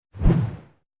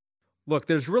Look,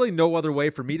 there's really no other way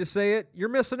for me to say it. You're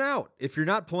missing out. If you're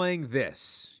not playing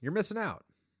this, you're missing out.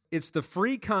 It's the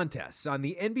free contests on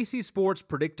the NBC Sports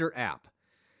Predictor app.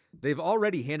 They've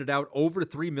already handed out over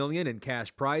 $3 million in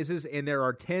cash prizes, and there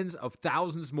are tens of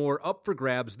thousands more up for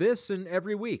grabs this and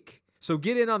every week. So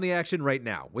get in on the action right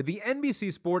now with the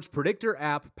NBC Sports Predictor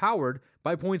app powered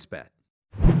by PointsBet.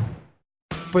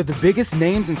 For the biggest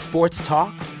names in sports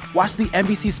talk, watch the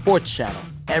NBC Sports Channel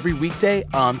every weekday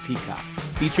on Peacock,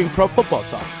 featuring Pro Football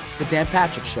Talk, The Dan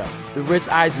Patrick Show, The Rich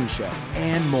Eisen Show,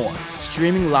 and more.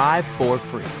 Streaming live for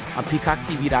free on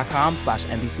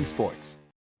peacocktv.com/NBC Sports.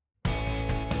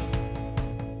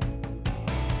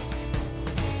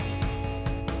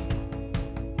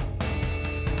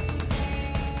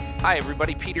 Hi,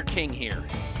 everybody. Peter King here.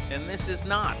 And this is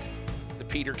not the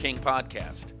Peter King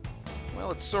Podcast.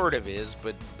 Well, it sort of is,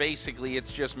 but basically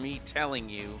it's just me telling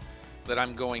you that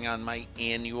I'm going on my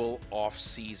annual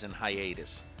off-season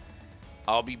hiatus.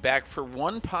 I'll be back for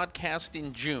one podcast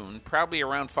in June, probably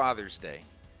around Father's Day.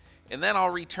 And then I'll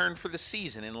return for the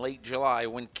season in late July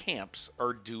when camps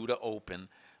are due to open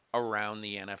around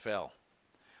the NFL.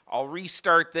 I'll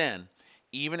restart then,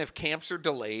 even if camps are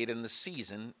delayed and the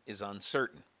season is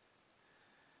uncertain.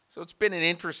 So it's been an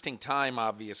interesting time,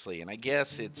 obviously, and I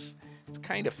guess it's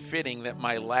kind of fitting that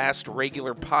my last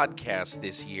regular podcast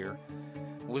this year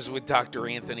was with Dr.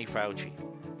 Anthony Fauci.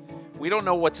 We don't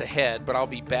know what's ahead, but I'll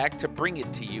be back to bring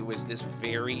it to you as this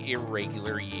very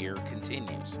irregular year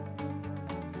continues.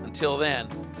 Until then,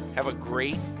 have a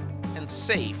great and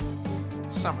safe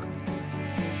summer.